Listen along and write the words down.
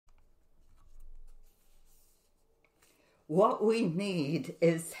What we need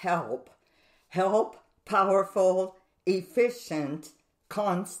is help. Help, powerful, efficient,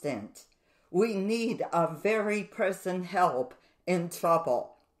 constant. We need a very present help in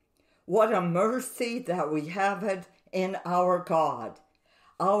trouble. What a mercy that we have it in our God.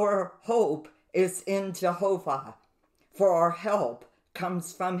 Our hope is in Jehovah, for our help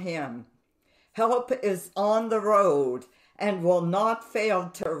comes from him. Help is on the road and will not fail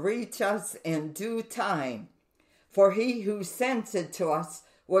to reach us in due time. For he who sent it to us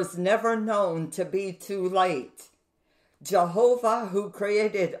was never known to be too late. Jehovah, who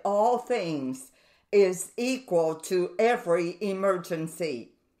created all things, is equal to every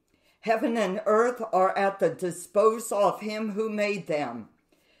emergency. Heaven and earth are at the disposal of him who made them.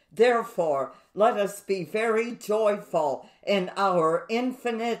 Therefore, let us be very joyful in our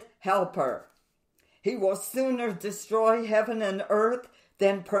infinite helper. He will sooner destroy heaven and earth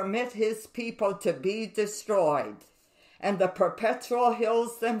than permit his people to be destroyed. And the perpetual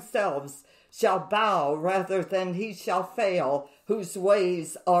hills themselves shall bow rather than he shall fail, whose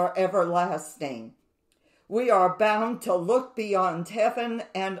ways are everlasting. We are bound to look beyond heaven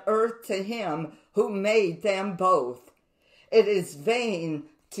and earth to him who made them both. It is vain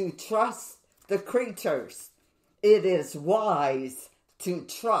to trust the creatures. It is wise to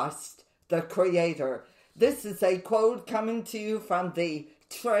trust the Creator. This is a quote coming to you from the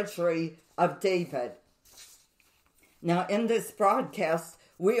Treasury of David. Now, in this broadcast,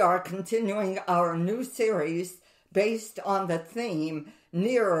 we are continuing our new series based on the theme,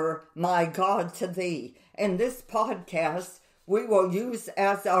 Nearer, My God, to Thee. In this podcast, we will use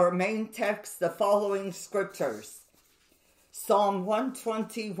as our main text the following scriptures. Psalm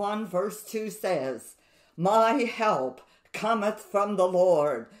 121 verse 2 says, My help cometh from the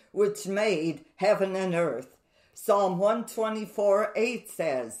Lord, which made heaven and earth. Psalm 124:8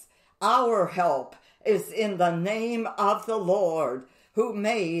 says, Our help is in the name of the Lord, who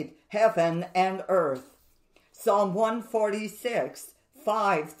made heaven and earth. Psalm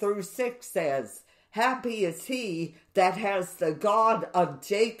 146:5-6 says, Happy is he that has the God of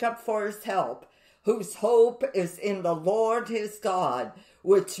Jacob for his help, whose hope is in the Lord his God,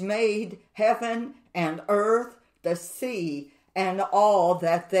 which made heaven and earth, the sea, and all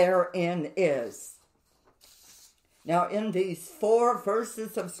that therein is. Now, in these 4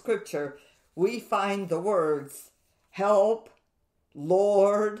 verses of Scripture, we find the words help,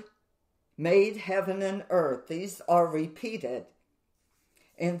 Lord, made heaven and earth. These are repeated.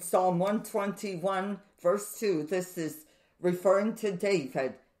 In Psalm 121, verse 2, this is referring to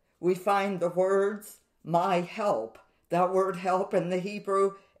David. We find the words, my help. That word help in the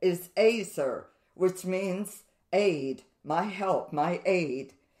Hebrew is aser, which means aid, my help, my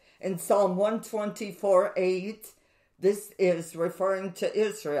aid. In Psalm 124:8, this is referring to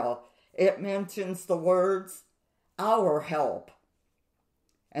Israel. It mentions the words, our help.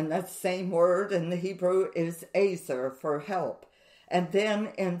 And that same word in the Hebrew is aser, for help. And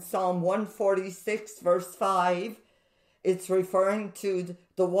then in Psalm 146, verse 5, it's referring to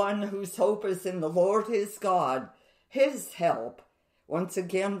the one whose hope is in the Lord his God, his help. Once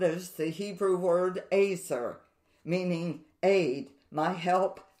again, there's the Hebrew word aser, meaning aid, my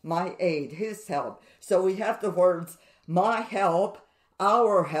help, my aid, his help. So we have the words, my help,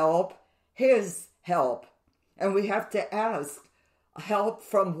 our help, his help. And we have to ask, help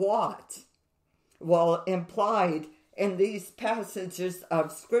from what? Well, implied in these passages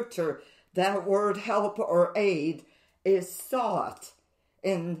of Scripture, that word help or aid is sought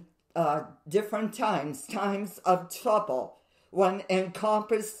in different times of trouble, when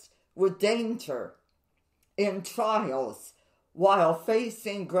encompassed with danger, in trials, while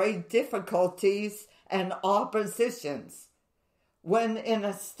facing great difficulties and oppositions, when in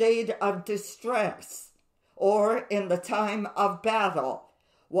a state of distress, or in the time of battle,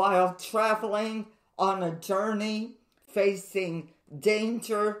 while traveling on a journey, facing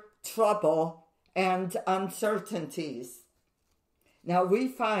danger, trouble, and uncertainties. Now we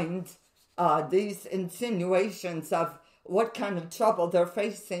find these insinuations of what kind of trouble they're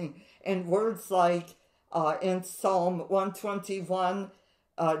facing in words like in Psalm 121,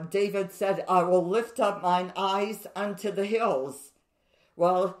 David said, I will lift up mine eyes unto the hills.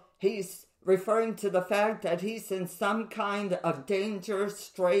 Well, he's referring to the fact that he's in some kind of danger,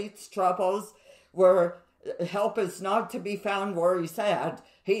 straits, troubles, where help is not to be found where he's at.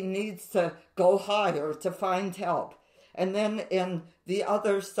 He needs to go higher to find help. And then in the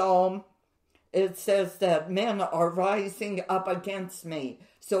other psalm, it says that men are rising up against me.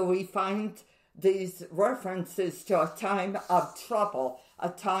 So we find these references to a time of trouble, a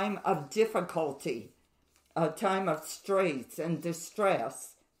time of difficulty, a time of straits and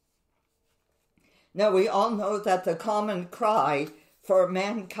distress. Now, we all know that the common cry for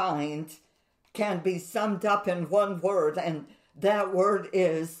mankind can be summed up in one word, and that word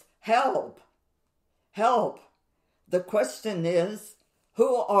is help. Help. The question is,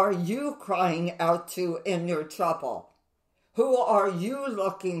 who are you crying out to in your trouble? Who are you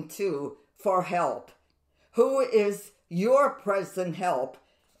looking to for help? Who is your present help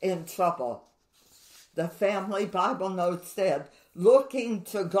in trouble? The Family Bible Note said, looking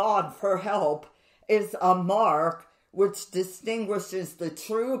to God for help is a mark which distinguishes the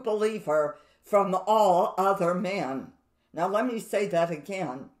true believer from all other men. Now let me say that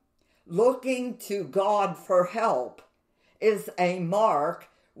again. Looking to God for help is a mark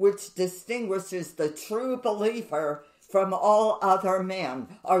which distinguishes the true believer from all other men.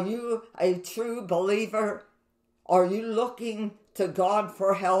 Are you a true believer? Are you looking to God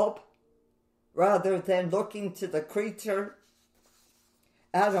for help rather than looking to the creature?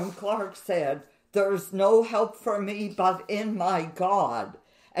 Adam Clark said, there's no help for me but in my God,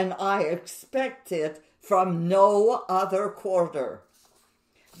 and I expect it from no other quarter.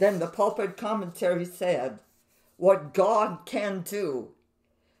 Then the pulpit commentary said, what God can do,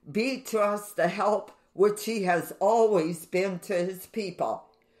 be to us the help which he has always been to his people.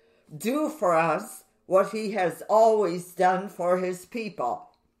 Do for us what he has always done for his people.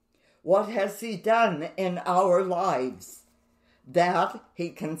 What has he done in our lives? That he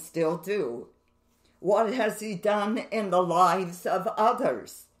can still do. What has he done in the lives of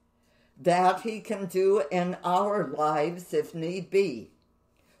others? That he can do in our lives if need be.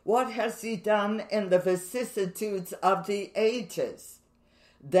 What has he done in the vicissitudes of the ages?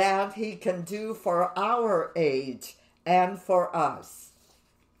 That he can do for our age and for us.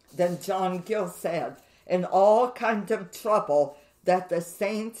 Then John Gill said, in all kinds of trouble that the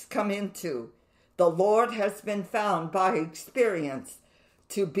saints come into, the Lord has been found by experience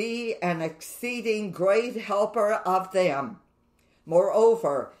to be an exceeding great helper of them.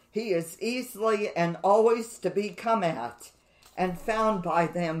 Moreover, he is easily and always to be come at and found by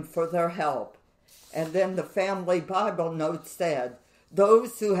them for their help. And then the Family Bible Note said,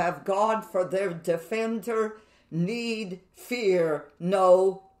 those who have God for their defender need fear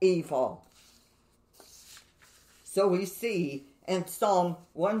no evil. So we see in Psalm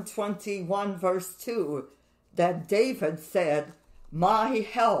 121 verse 2 that David said, my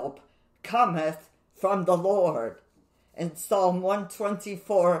help cometh from the Lord. In Psalm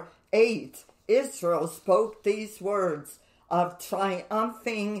 124:8, Israel spoke these words of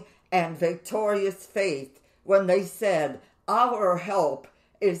triumphing and victorious faith when they said, our help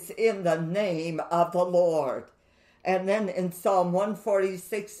is in the name of the Lord. And then in Psalm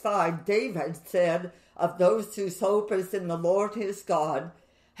 146:5, David said of those whose hope is in the Lord his God,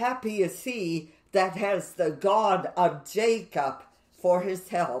 happy is he that has the God of Jacob for his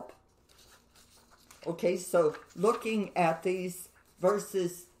help. Okay, so looking at these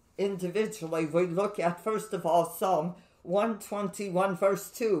verses individually, we look at, first of all, Psalm 121 verse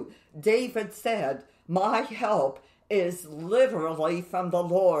 2. David said, my help is literally from the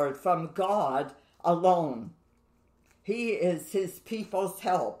Lord, from God alone. He is his people's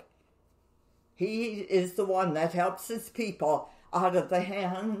help. He is the one that helps his people out of the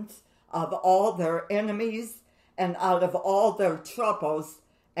hands of all their enemies and out of all their troubles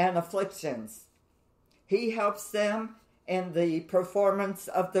and afflictions. He helps them in the performance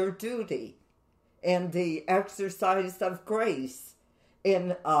of their duty, in the exercise of grace,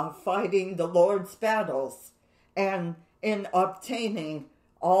 in fighting the Lord's battles, and in obtaining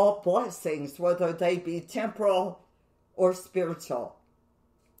all blessings, whether they be temporal or spiritual.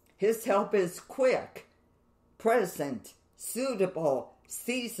 His help is quick, present, suitable,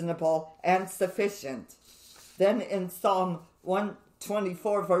 seasonable, and sufficient. Then in Psalm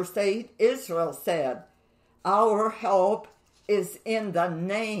 124 verse 8, Israel said, our help is in the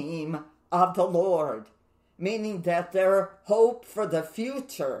name of the Lord, meaning that their hope for the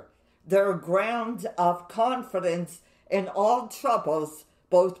future, their ground of confidence in all troubles,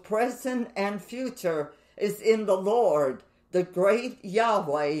 both present and future, is in the Lord, the great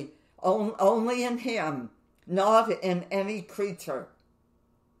Yahweh, only in him, not in any creature.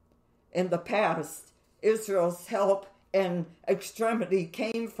 In the past, Israel's help in extremity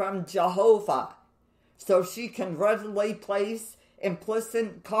came from Jehovah, so she can readily place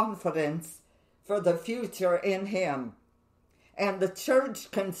implicit confidence for the future in him. And the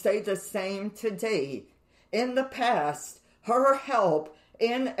church can say the same today. In the past, her help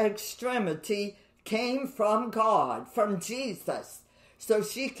in extremity came from God, from Jesus, so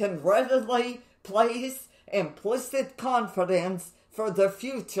she can readily place implicit confidence for the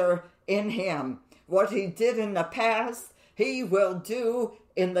future in him. What he did in the past, he will do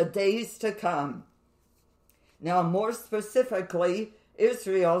in the days to come. Now, more specifically,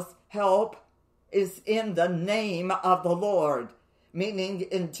 Israel's help is in the name of the Lord, meaning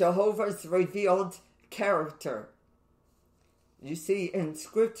in Jehovah's revealed character. You see, in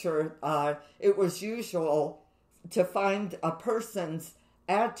Scripture, it was usual to find a person's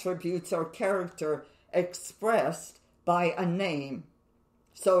attributes or character expressed by a name.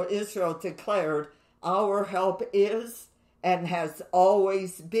 So Israel declared, our help is and has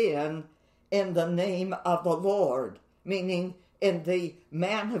always been in the name of the Lord, meaning in the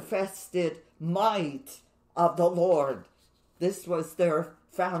manifested might of the Lord. This was their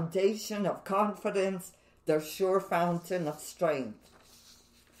foundation of confidence, their sure fountain of strength.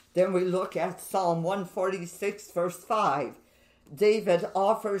 Then we look at Psalm 146, verse 5. David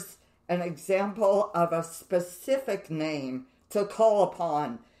offers an example of a specific name to call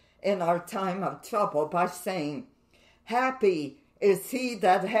upon in our time of trouble by saying, happy is he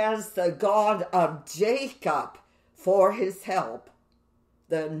that has the God of Jacob for his help.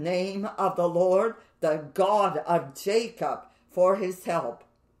 The name of the Lord, the God of Jacob for his help.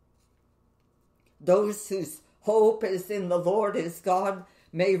 Those whose hope is in the Lord his God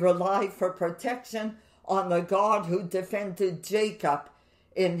may rely for protection on the God who defended Jacob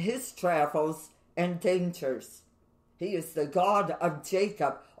in his travels and dangers. He is the God of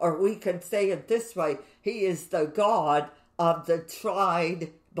Jacob, or we could say it this way, he is the God of the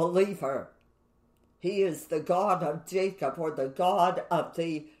tried believer. He is the God of Jacob, or the God of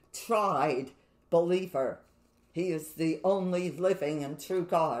the tried believer. He is the only living and true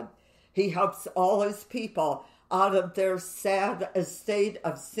God. He helps all his people out of their sad estate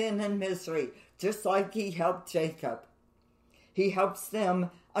of sin and misery, just like he helped Jacob. He helps them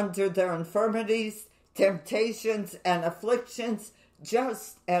under their infirmities, temptations, and afflictions,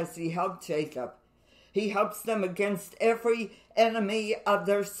 just as he helped Jacob. He helps them against every enemy of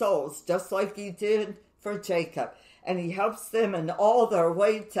their souls, just like he did for Jacob. And he helps them in all their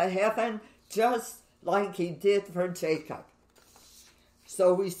way to heaven, just like he did for Jacob.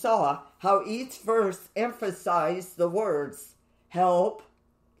 So we saw how each verse emphasized the words help,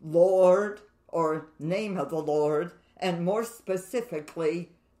 Lord, or name of the Lord, and more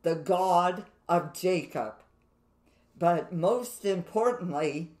specifically, the God of Jacob. But most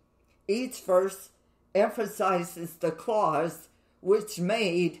importantly, each verse emphasizes the clause which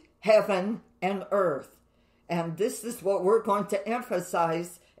made heaven and earth. And this is what we're going to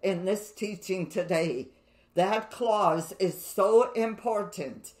emphasize in this teaching today. That clause is so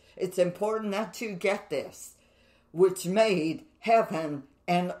important. It's important that you get this. Which made heaven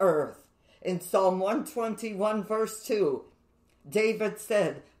and earth. In Psalm 121 verse 2, David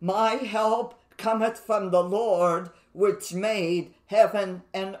said, my help cometh from the Lord, which made heaven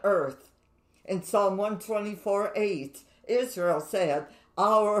and earth. In Psalm 124:8, Israel said,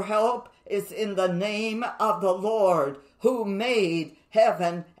 our help is in the name of the Lord, who made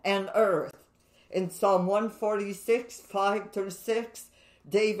heaven and earth. In Psalm 146:5-6,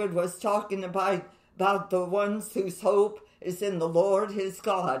 David was talking about the ones whose hope is in the Lord his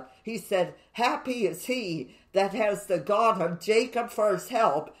God. He said, happy is he that has the God of Jacob for his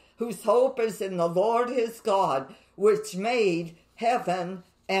help, whose hope is in the Lord his God, which made heaven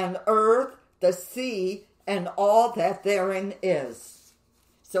and earth, the sea, and all that therein is.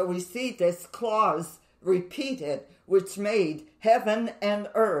 So we see this clause repeated, which made heaven and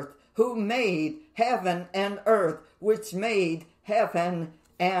earth, who made heaven and earth, which made heaven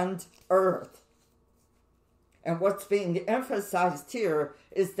and earth. And what's being emphasized here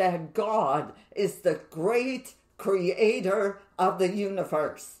is that God is the great creator of the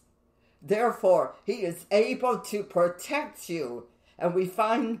universe. Therefore, he is able to protect you. And we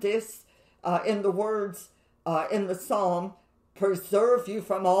find this in the words in the psalm, preserve you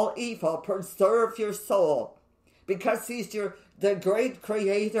from all evil, preserve your soul. Because he's the great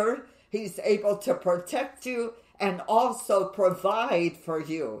creator, he's able to protect you and also provide for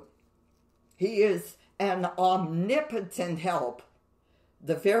you. He is an omnipotent help,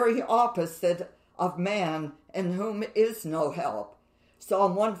 the very opposite of man in whom is no help.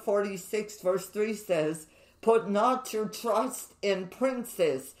 Psalm 146 verse 3 says, put not your trust in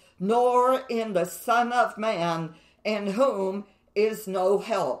princes, nor in the Son of Man, in whom is no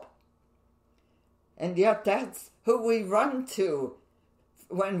help. And yet that's who we run to.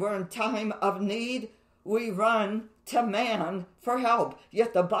 When we're in time of need, we run to man for help.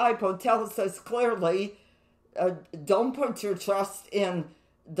 Yet the Bible tells us clearly, don't put your trust in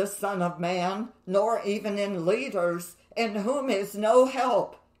the Son of Man, nor even in leaders, in whom is no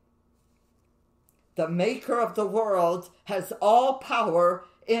help. The maker of the world has all power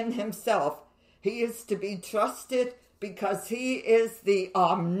in himself. He is to be trusted because he is the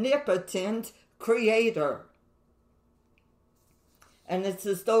omnipotent creator. And it's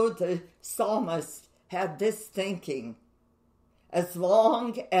as though the psalmist had this thinking: as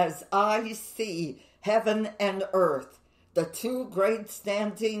long as I see heaven and earth, the two great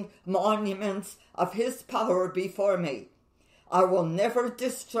standing monuments of his power before me, I will never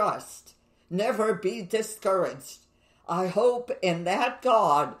distrust, never be discouraged. I hope in that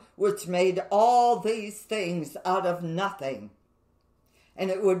God which made all these things out of nothing. And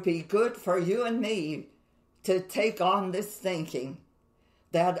it would be good for you and me to take on this thinking,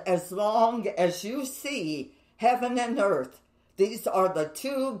 that as long as you see heaven and earth, these are the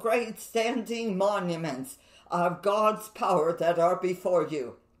two great standing monuments of God's power that are before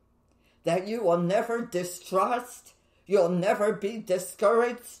you, that you will never distrust, you'll never be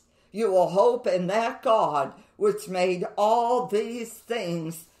discouraged, you will hope in that God which made all these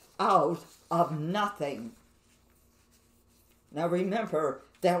things out of nothing. Now remember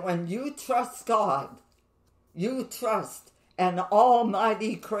that when you trust God, you trust an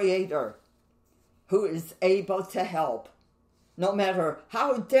almighty creator who is able to help. No matter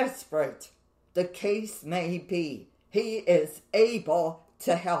how desperate the case may be, he is able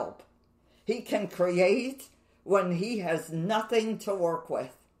to help. He can create when he has nothing to work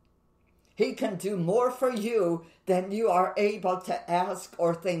with. He can do more for you than you are able to ask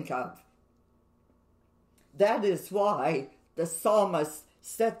or think of. That is why the psalmist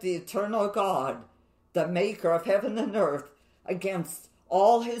set the eternal God, the maker of heaven and earth, against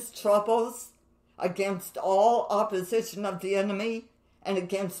all his troubles, against all opposition of the enemy, and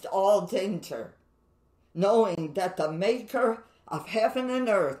against all danger, knowing that the maker of heaven and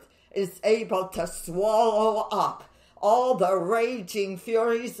earth is able to swallow up all the raging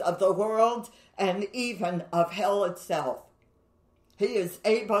furies of the world and even of hell itself. He is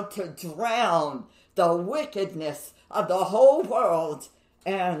able to drown the wickedness of the whole world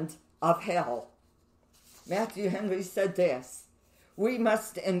and of hell. Matthew Henry said this: we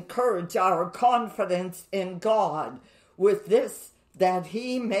must encourage our confidence in God with this, that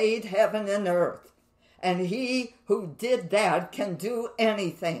he made heaven and earth, and he who did that can do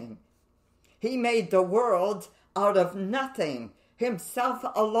anything. He made the world out of nothing, himself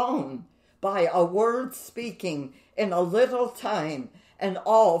alone, by a word speaking in a little time, and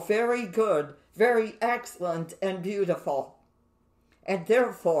all very good, very excellent and beautiful. And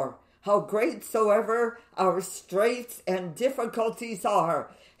therefore, how great soever our straits and difficulties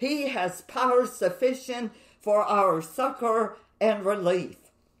are, he has power sufficient for our succor and relief.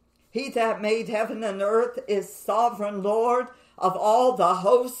 He that made heaven and earth is sovereign Lord of all the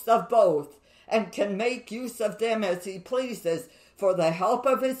hosts of both, and can make use of them as he pleases for the help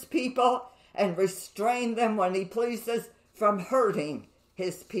of his people, and restrain them when he pleases from hurting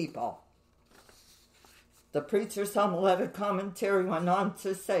his people. The preacher's homiletic commentary went on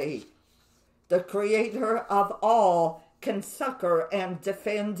to say, the creator of all can succor and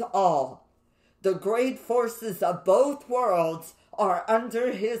defend all. The great forces of both worlds are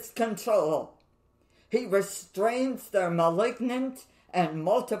under his control. He restrains their malignant and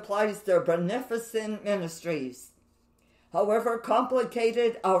multiplies their beneficent ministries. However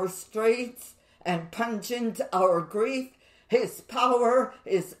complicated our straits and pungent our grief, his power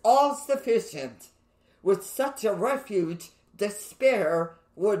is all sufficient. With such a refuge, despair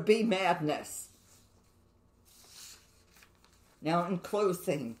would be madness. Now in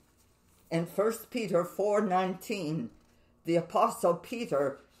closing, in 1 Peter 4:19, the Apostle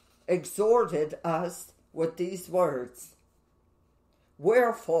Peter exhorted us with these words: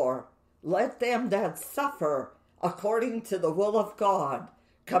 wherefore, let them that suffer according to the will of God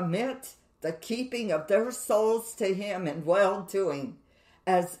commit the keeping of their souls to him in well-doing,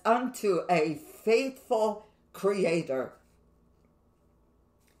 as unto a faithful Creator.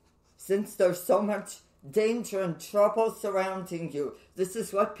 Since there's so much danger and trouble surrounding you, this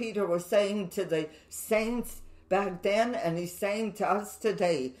is what Peter was saying to the saints back then, and he's saying to us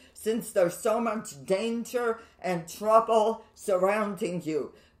today. Since there's so much danger and trouble surrounding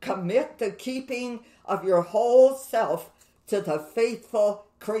you, commit the keeping of your whole self to the faithful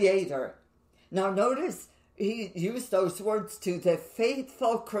Creator. Now notice he used those words, to the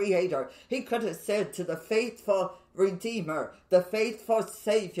faithful Creator. He could have said to the faithful Redeemer, the faithful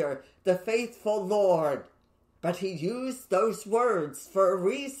Savior, the faithful Lord. But he used those words for a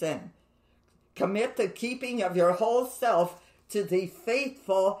reason. Commit the keeping of your whole self to the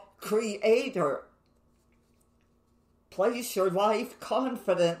faithful Creator. Place your life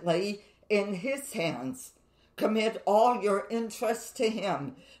confidently in his hands. Commit all your interests to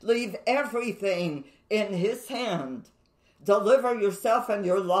him. Leave everything in his hand. Deliver yourself and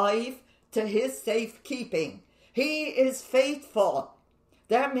your life to his safekeeping. He is faithful.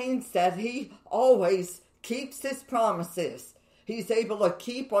 That means that he always keeps his promises. He's able to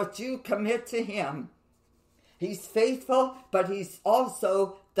keep what you commit to him. He's faithful, but he's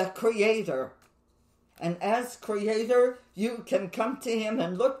also the creator. And as creator, you can come to him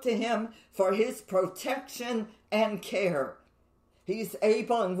and look to him for his protection and care. He's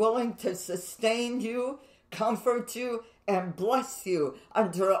able and willing to sustain you, comfort you, and bless you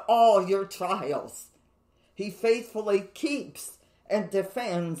under all your trials. He faithfully keeps and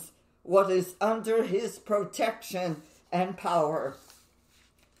defends what is under his protection and power.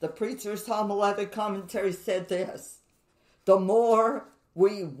 The preacher's homiletic commentary said this: the more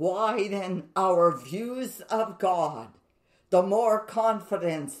we widen our views of God, the more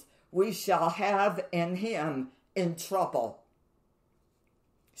confidence we shall have in him in trouble.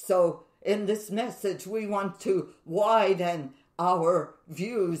 So in this message, we want to widen our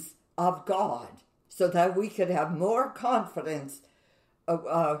views of God so that we could have more confidence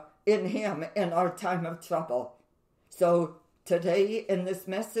in him in our time of trouble. So today in this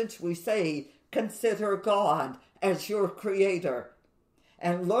message, we say, consider God as your creator.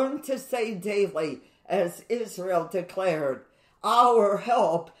 And learn to say daily, as Israel declared, our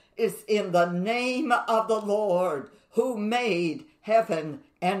help is in the name of the Lord who made heaven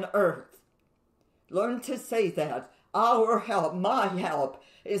and earth. Learn to say that. Our help, my help,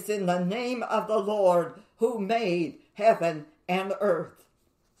 is in the name of the Lord who made heaven and earth.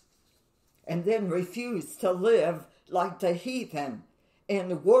 And then refuse to live like the heathen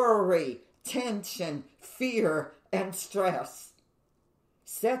in worry, tension, fear, and stress.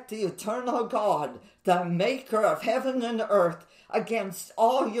 Set the eternal God, the maker of heaven and earth, against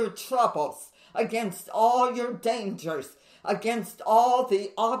all your troubles, against all your dangers, against all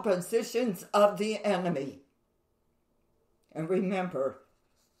the oppositions of the enemy. And remember,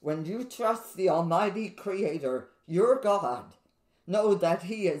 when you trust the Almighty Creator, your God, know that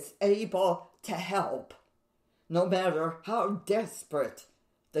he is able to help, no matter how desperate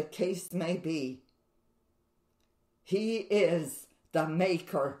the case may be. He is the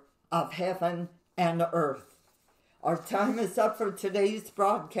maker of heaven and earth. Our time is up for today's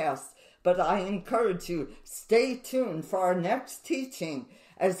broadcast, but I encourage you, stay tuned for our next teaching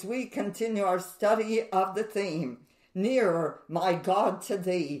as we continue our study of the theme, Nearer, My God, to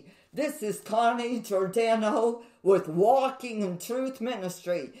Thee. This is Connie Giordano with Walking in Truth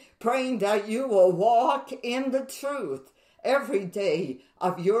Ministry, praying that you will walk in the truth every day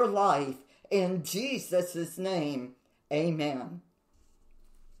of your life. In Jesus' name, amen.